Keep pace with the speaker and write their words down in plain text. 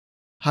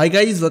Hi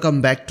guys,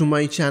 welcome back to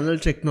my channel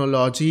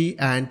Technology,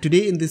 and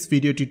today in this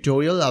video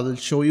tutorial I will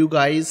show you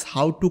guys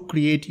how to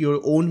create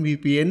your own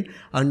VPN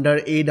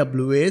under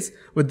AWS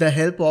with the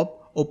help of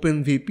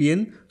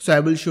openvpn. So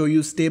I will show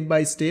you step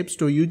by step,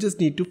 so you just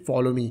need to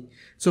follow me.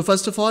 So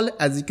first of all,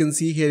 as you can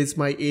see, here is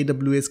my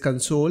AWS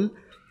console,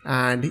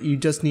 and you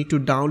just need to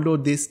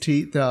download this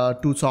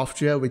two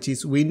software, which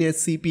is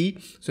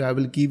WinSCP. So I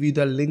will give you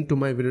the link to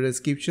my video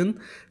description.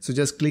 So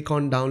just click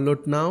on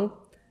download now.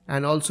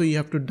 And also you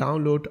have to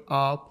download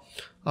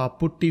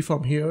putty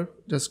from here.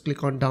 Just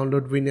click on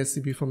download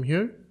WinSCP from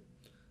here.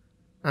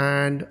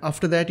 And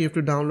after that you have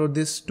to download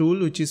this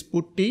tool, which is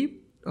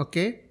putty.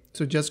 Okay,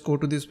 so just go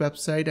to this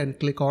website and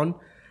click on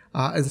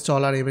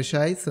installer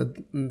MSI, so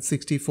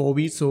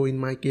 64-bit. So in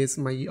my case,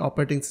 my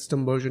operating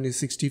system version is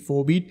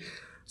 64-bit.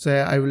 So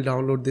I will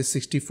download this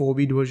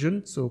 64-bit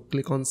version. So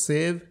click on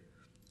save,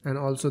 and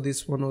also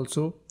this one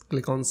also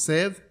click on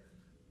save.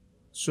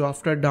 So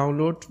after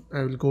download,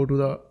 I will go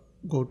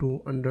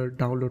to under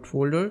download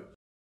folder.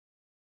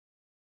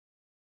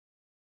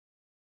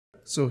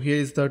 So here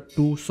is the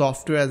two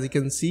software, as you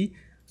can see.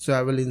 So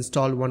I will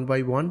install one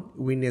by one.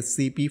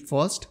 WinSCP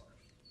first.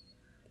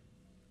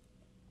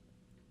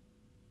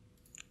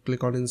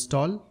 Click on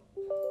install.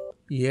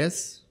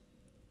 Yes.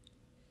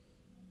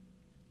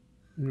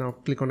 Now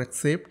click on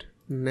accept.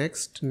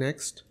 Next,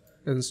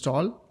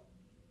 install.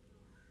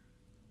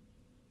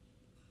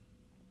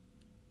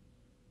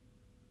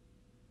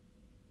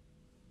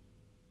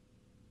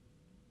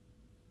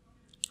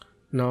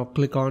 Now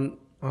click on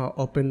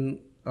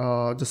open,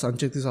 just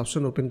uncheck this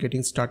option, open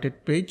getting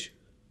started page.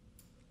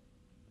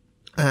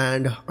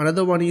 And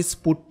another one is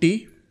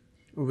putty,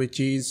 which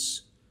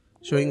is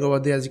showing over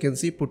there, as you can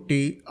see,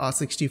 putty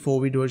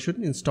 64-bit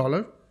version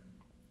installer.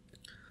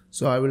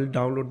 So I will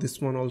download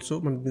this one also,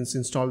 means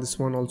install this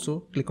one also.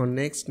 Click on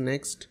next,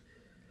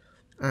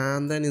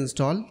 and then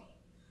install.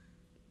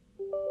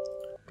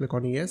 Click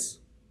on yes.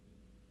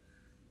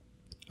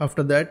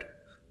 After that,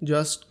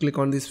 just click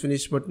on this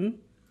finish button.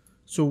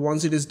 So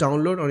once it is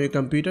downloaded on your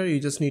computer, you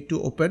just need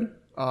to open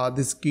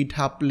this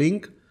GitHub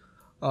link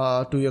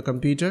to your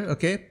computer.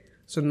 Okay,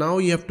 so now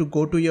you have to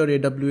go to your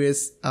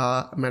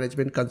AWS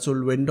management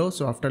console window.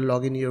 So after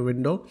login your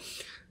window,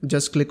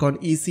 just click on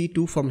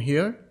EC2 from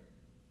here.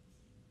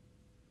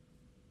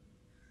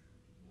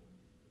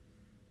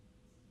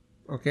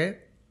 Okay,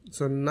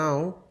 so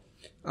now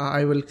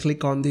I will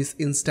click on these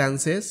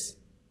instances,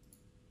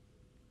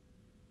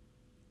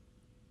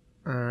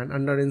 and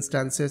under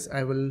instances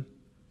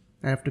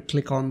I have to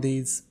click on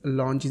these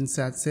launch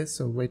instances.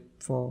 So wait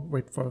for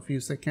a few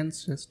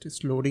seconds. Just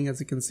it's loading,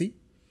 as you can see.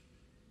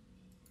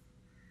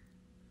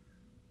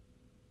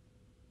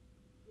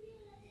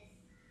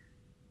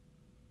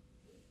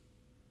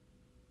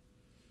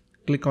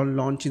 Click on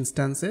launch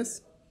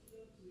instances.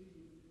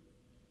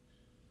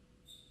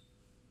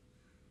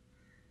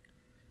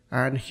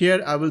 And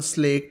here I will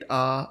select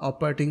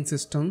operating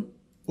system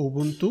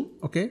Ubuntu.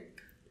 Okay,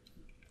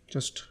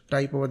 just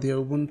type over there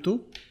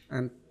Ubuntu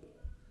and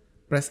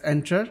press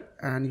enter,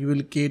 and you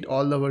will get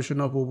all the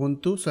version of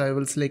Ubuntu. So I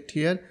will select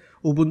here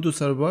Ubuntu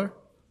server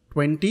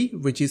 20,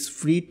 which is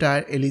free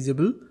tier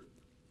eligible.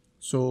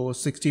 So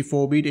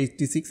 64-bit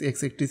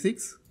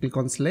 86x86. Click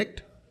on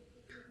select.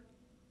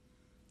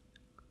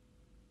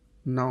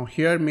 Now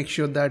here make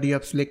sure that you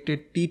have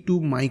selected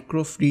T2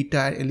 micro free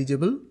tier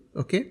eligible.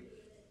 Okay.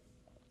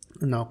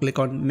 Now click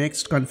on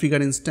next,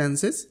 configure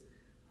instances.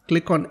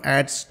 Click on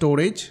add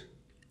storage,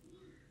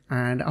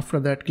 and after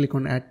that click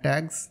on add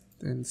tags,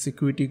 then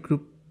security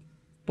group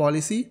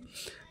policy.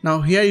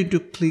 Now here you need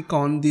to click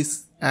on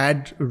this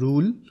add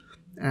rule,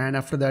 and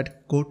after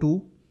that go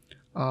to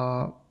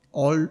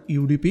all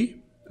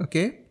UDP.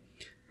 Okay,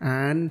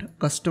 and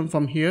custom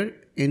from here,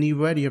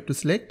 anywhere you have to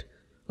select.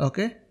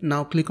 Okay,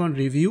 now click on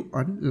review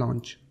and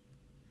launch.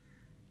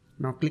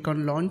 Now click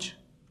on launch,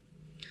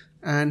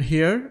 and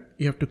here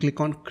you have to click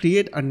on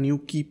create a new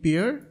key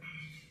pair,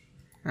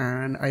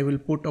 and I will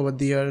put over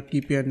there key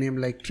pair name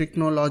like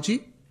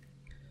Technology.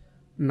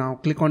 Now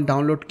click on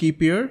download key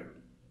pair,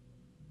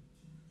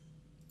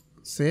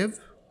 save.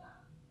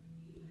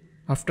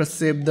 After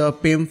save the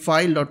 .pem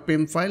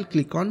file,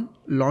 click on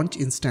launch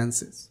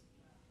instances.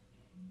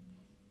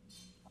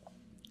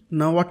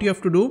 Now what you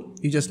have to do,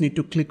 you just need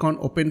to click on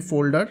open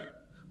folder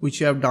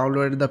which you have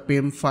downloaded the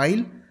 .pem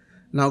file.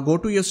 Now go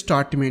to your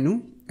start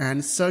menu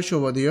and search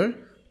over there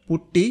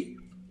putty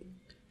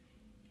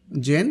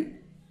gen.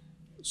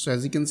 So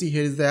as you can see,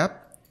 here is the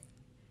app.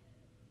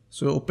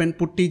 So open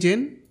putty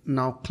gen.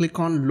 Now click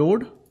on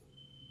load.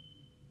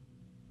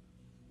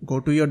 Go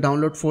to your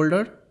download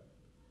folder.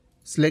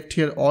 Select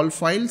here all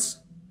files.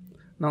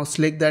 Now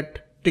select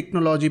that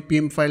Technology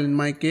 .pem file. In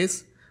my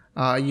case,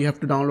 you have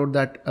to download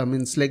that,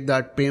 select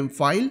that .pem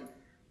file,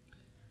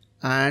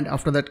 and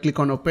after that click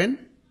on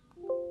open.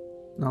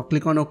 Now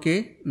click on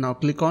OK. Now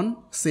click on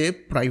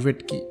save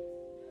private key.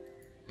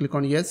 Click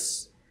on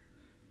yes.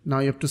 Now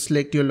you have to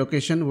select your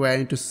location where you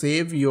need to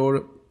save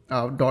your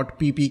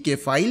 .ppk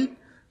file.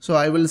 So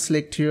I will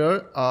select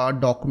here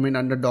document,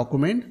 under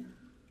document.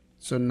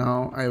 So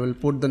now I will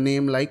put the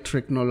name like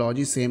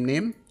Technology, same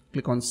name.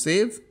 Click on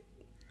save.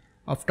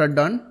 After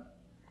done,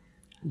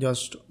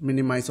 just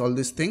minimize all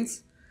these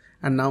things.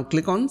 And now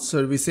click on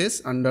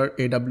services under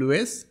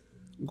AWS.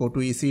 Go to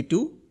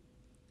EC2.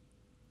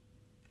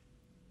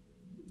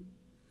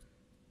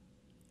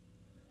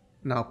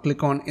 Now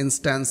click on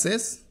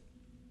instances.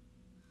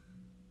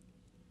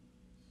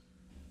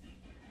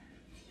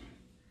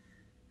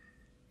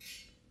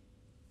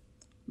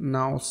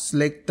 Now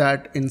select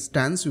that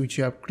instance which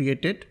you have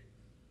created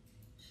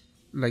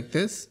like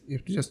this. You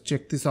have to just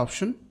check this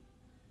option,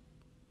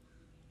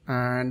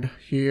 and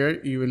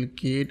here you will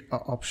get an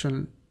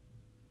option.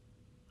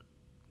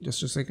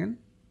 Just a second.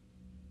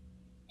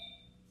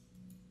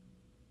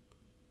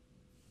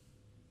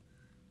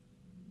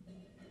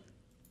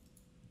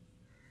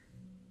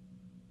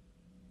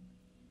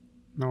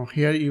 Now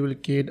here you will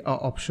get an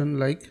option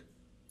like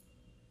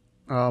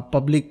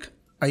public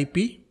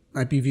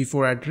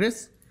IPv4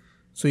 address.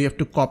 So you have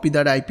to copy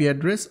that IP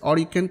address, or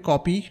you can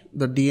copy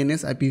the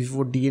DNS,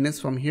 IPv4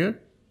 DNS from here.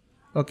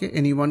 Okay,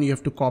 anyone you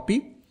have to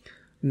copy.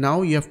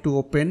 Now you have to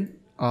open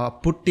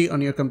putty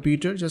on your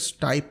computer. Just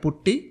type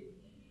putty.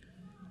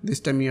 This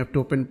time you have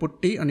to open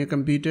putty on your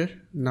computer.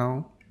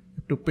 Now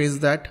you have to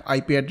paste that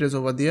IP address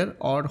over there,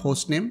 or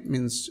host name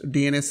means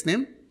DNS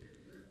name.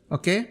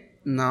 Okay,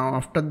 now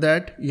after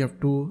that you have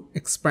to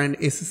expand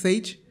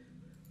SSH.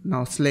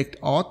 Now select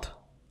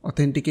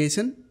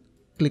authentication.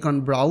 Click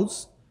on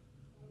browse.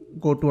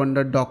 Go to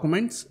under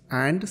documents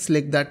and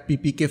select that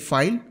PPK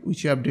file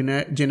which you have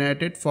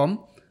generated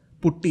from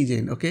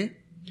putty-gen. Okay,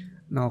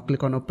 now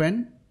click on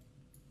open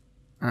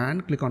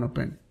and click on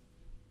open.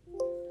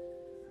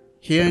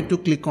 Here to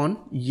click on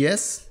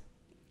yes,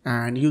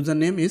 and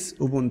username is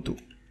Ubuntu.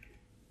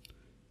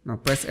 Now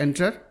press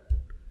enter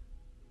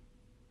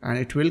and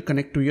it will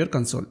connect to your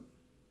console.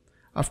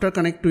 After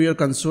connect to your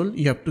console,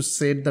 you have to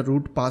set the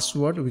root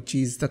password, which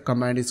is the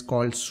command is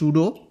called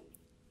sudo.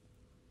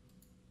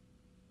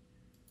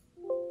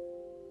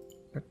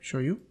 Let me show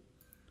you.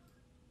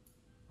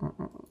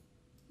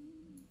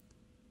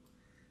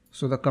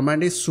 So the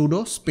command is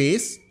sudo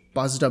space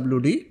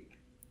passwd,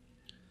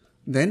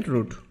 then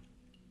root.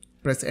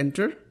 Press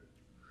enter.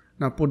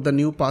 Now put the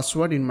new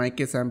password. In my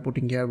case I am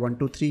putting here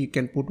 123. You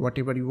can put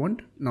whatever you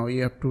want. Now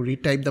you have to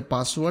retype the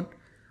password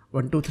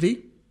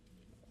 123.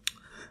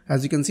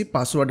 As you can see,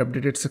 password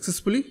updated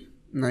successfully.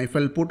 Now if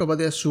I'll put over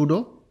there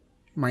sudo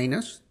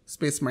minus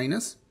space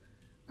minus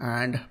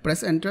and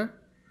press enter,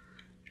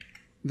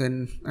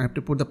 then I have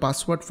to put the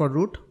password for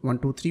root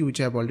 123, which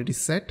I have already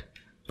set.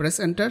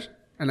 Press enter,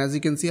 and as you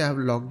can see I have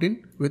logged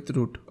in with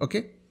root.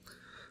 Okay,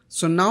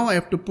 so now I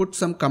have to put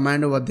some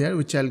command over there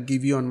which I'll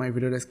give you on my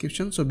video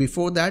description. So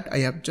before that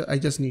I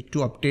just need to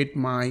update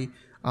my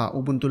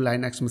Ubuntu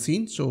Linux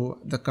machine. So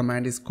the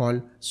command is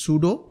called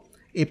sudo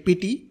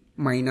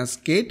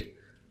apt-get,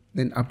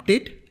 then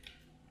update.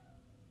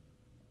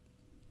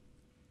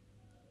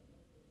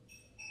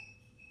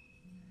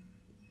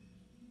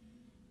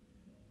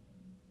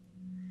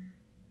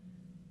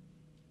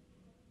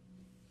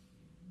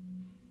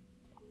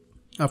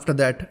 After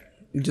that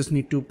you just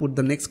need to put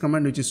the next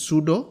command, which is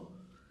sudo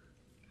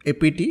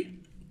apt-get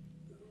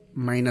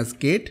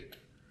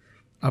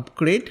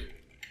upgrade.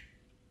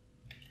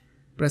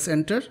 Press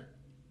enter.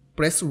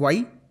 Press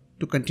Y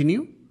to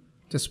continue.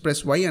 Just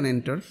press Y and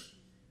enter.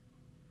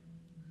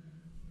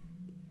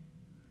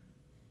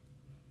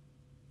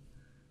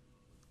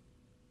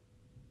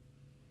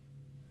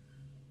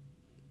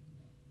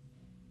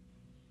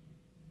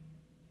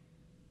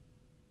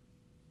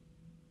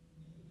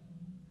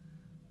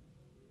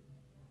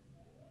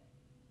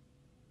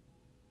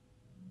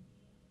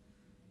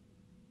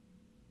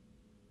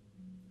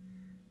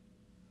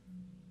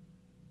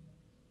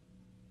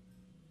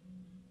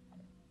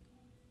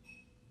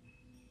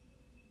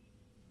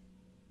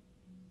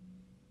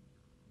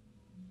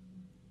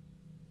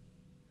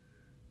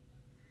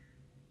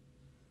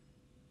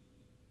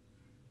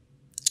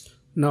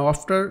 Now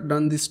after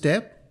done this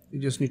step, you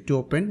just need to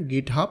open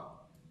GitHub,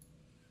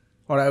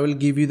 or I will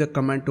give you the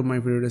command to my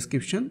video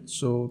description.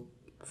 So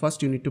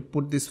first you need to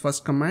put this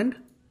first command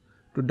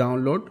to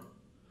download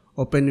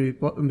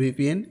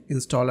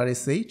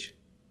openvpn-install.sh.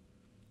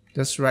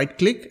 Just right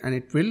click and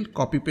it will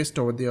copy paste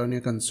over there on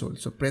your console.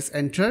 So press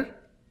enter,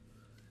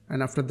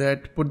 and after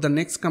that put the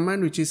next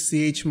command, which is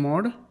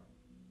chmod.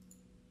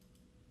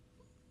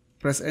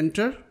 Press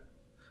enter.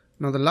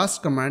 Now the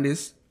last command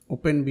is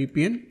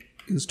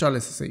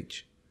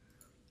openvpn-install.sh.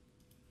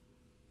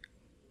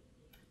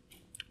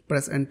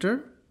 Press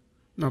enter.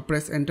 Now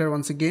press enter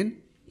once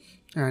again,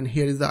 and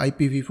here is the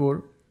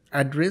IPv4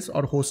 address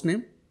or host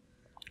name,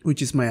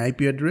 which is my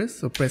IP address.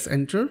 So press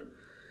enter,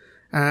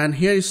 and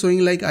here is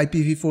showing like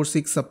IPv4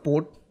 6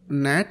 support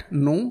NAT,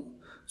 no.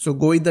 So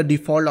go with the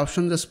default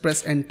option, just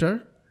press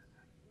enter,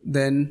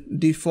 then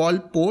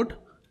default port,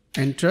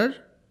 enter,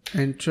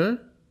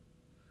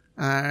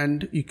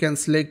 and you can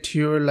select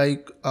here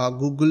like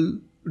Google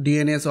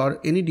DNS or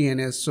any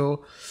DNS.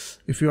 So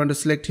if you want to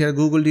select here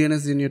Google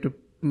DNS, then you have to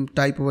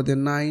type over there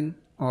 9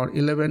 or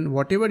 11,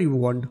 whatever you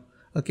want.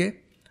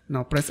 Okay,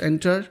 now press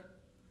enter,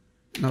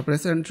 Now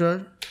press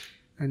enter,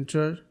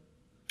 enter,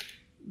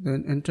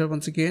 then enter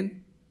once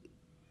again.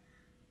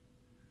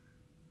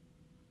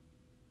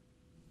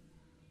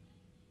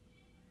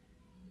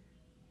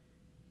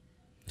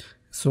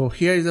 So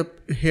here you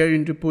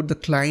need to put the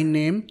client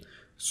name.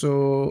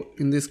 So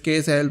in this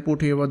case I'll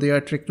put here their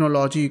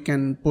technology. You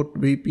can put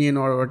VPN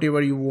or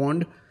whatever you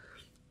want.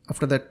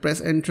 After that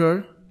press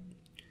enter,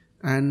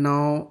 and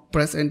now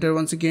press enter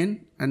once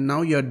again, and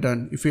now you're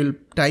done. If you'll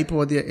type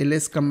over the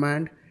ls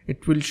command,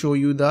 it will show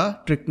you the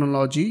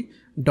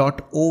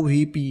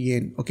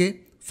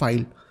technology.ovpn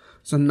file.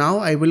 So now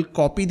I will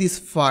copy this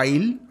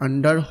file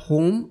under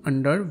home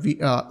under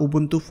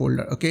Ubuntu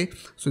folder.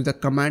 So the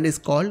command is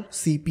called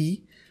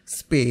cp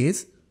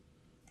space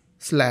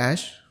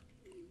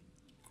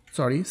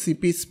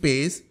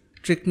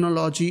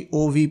technology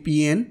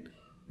ovpn,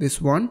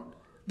 this one,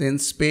 then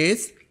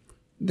space,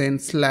 then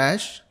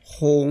slash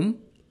home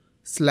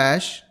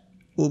slash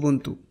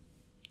Ubuntu.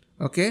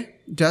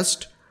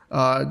 Just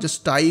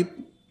type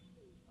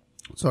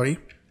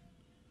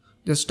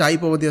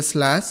over the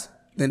slash,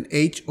 then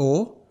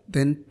ho,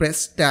 then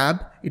press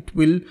tab. It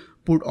will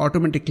put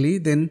automatically,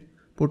 then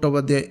put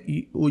over the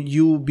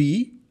ub,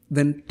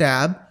 then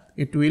tab.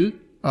 It will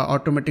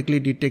automatically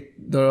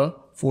detect the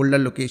folder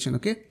location.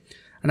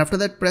 And after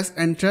that press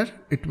enter.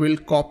 It will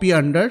copy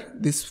under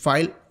this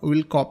file,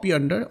 will copy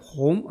under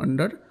home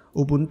under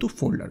Ubuntu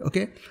folder.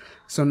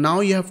 So now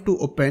you have to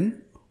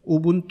open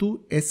Ubuntu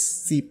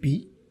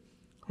scp,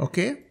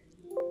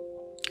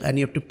 and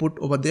you have to put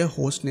over there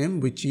host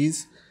name, which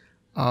is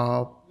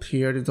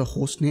here is the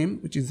host name,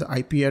 which is the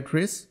IP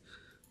address.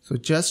 So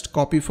just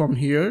copy from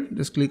here,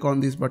 just click on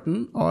this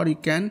button, or you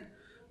can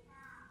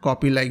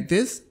copy like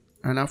this.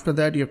 And after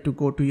that you have to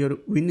go to your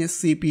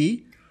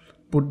WinSCP,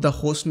 put the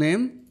host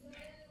name,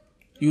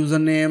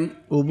 username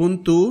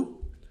Ubuntu,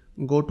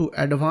 go to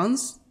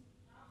advanced,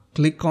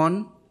 click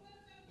on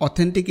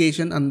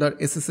authentication under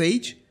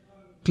SSH,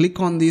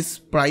 click on this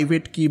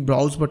private key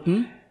browse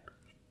button,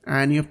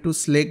 and you have to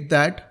select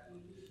that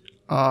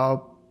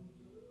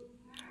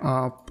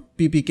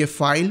ppk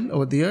file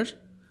over there,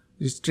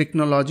 this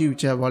technology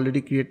which I have already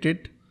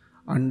created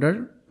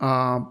under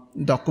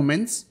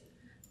documents.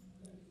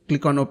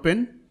 Click on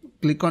open,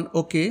 click on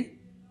OK.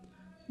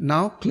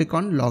 Now click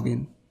on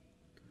login.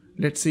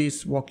 Let's see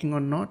it's working or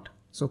not.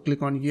 So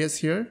click on yes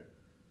here.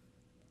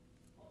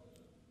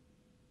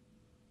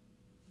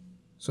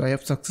 So I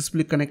have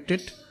successfully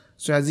connected.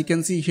 So as you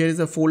can see, here is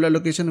a folder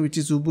location which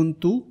is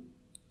home/ubuntu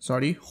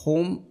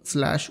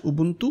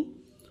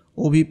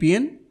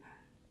ovpn.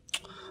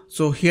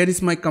 So here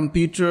is my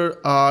computer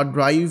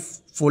drive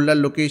folder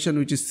location,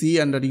 which is C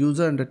under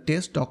user under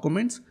test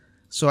documents.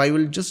 So I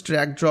will just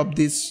drag drop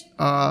this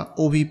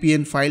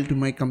ovpn file to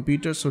my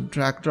computer. So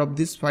drag drop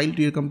this file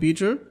to your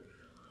computer.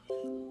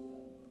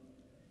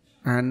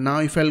 And now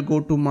if I'll go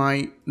to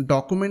my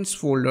documents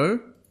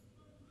folder,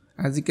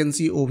 as you can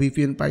see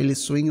ovpn file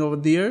is showing over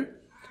there.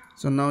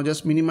 So now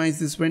just minimize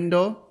this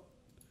window.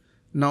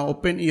 Now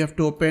you have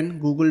to open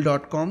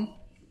google.com,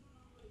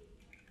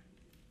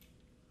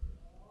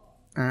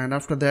 and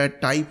after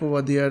that type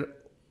over there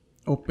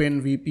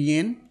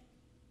openvpn.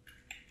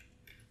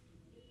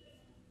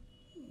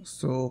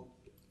 So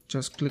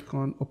just click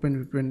on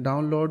openvpn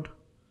download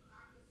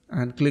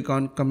and click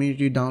on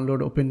community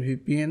download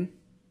openvpn,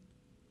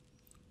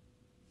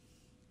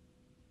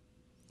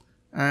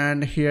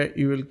 and here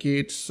you will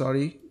get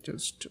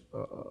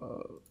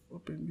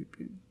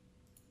openvpn.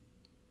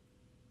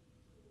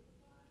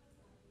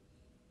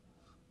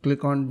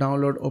 Click on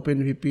download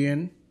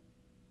openvpn,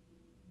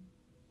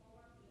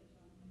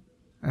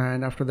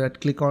 and after that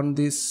click on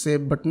this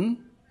save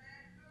button.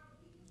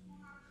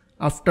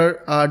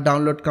 After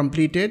download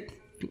completed,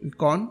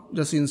 click on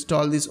just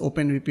install this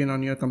openvpn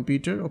on your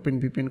computer.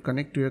 Openvpn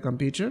connect to your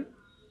computer.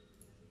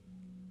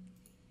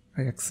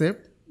 I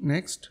accept,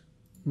 next,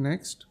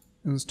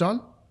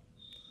 install.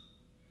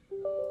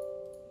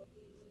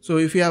 So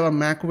if you have a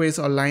Mac OS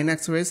or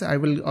Linux OS, I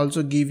will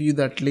also give you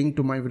that link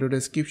to my video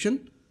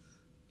description.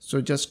 So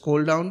just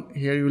scroll down,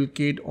 here you will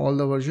get all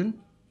the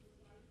version.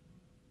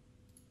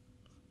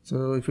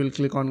 So if you'll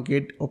click on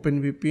get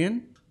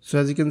openvpn, so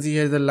as you can see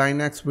here is the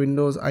Linux,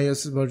 Windows,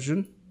 iOS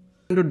version.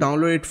 To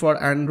download it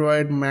for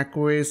Android, Mac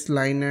OS,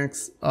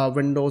 Linux,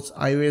 Windows,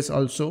 iOS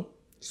also.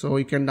 So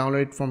you can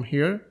download it from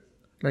here.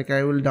 Like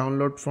I will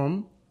download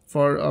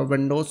for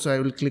Windows, so I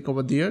will click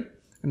over there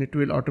and it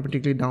will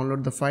automatically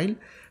download the file.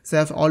 So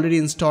I've already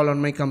installed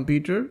on my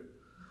computer.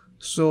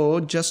 So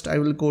just I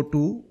will go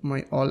to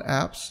my all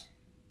apps.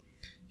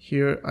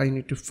 Here I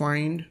need to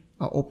find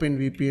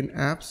OpenVPN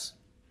apps,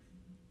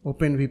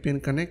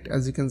 OpenVPN Connect.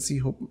 As you can see,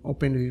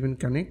 OpenVPN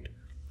Connect.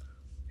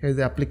 Here's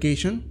the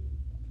application.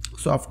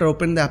 So after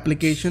open the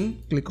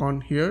application, click on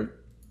here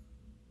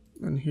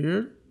and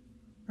here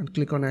and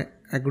click on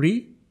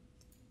agree,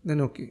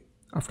 then OK.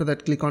 After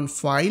that click on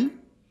file,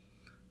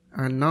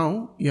 and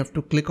now you have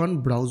to click on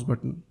browse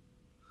button.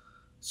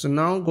 So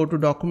now go to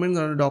documents,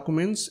 under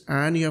documents,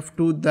 and you have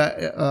to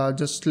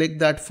just select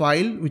that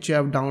file which you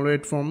have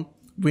downloaded from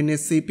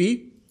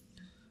WinSCP,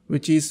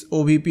 which is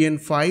OVPN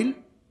file.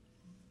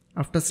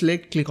 After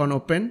select, click on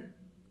open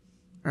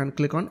and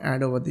click on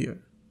add over there.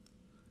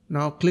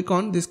 Now click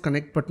on this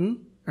connect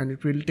button and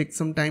it will take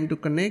some time to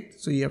connect,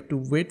 so you have to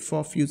wait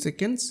for a few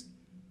seconds.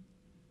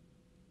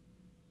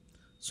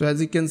 So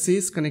as you can see,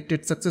 it's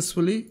connected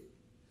successfully.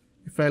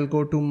 If I'll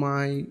go to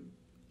my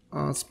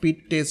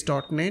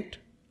speedtest.net,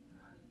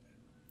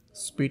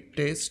 speed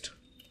test,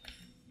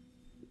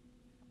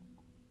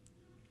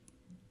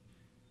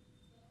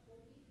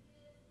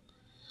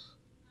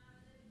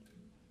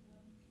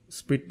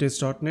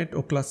 speedtest.net,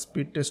 Ookla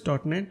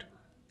speedtest.net.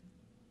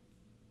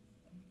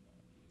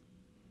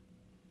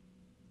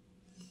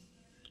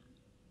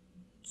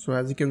 So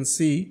as you can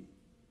see,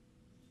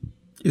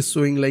 it's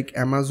showing like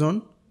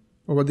Amazon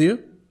over there,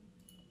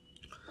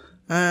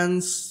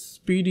 and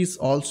speed is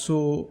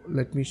also,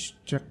 let me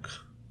check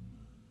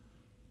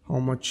how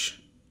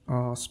much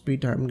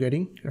speed I'm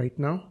getting right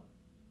now.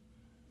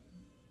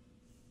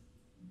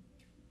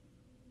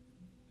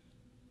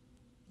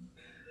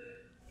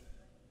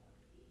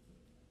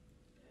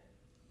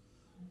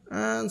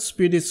 And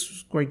speed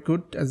is quite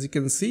good, as you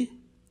can see.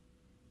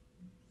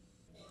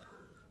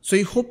 So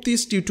I hope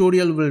this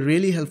tutorial will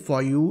really help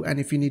for you, and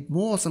if you need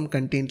more awesome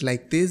content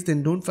like this,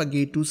 then don't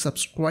forget to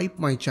subscribe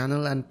my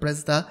channel and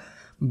press the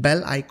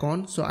bell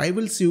icon. So I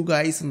will see you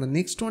guys in the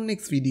next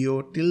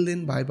video. Till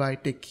then, bye bye,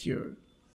 take care.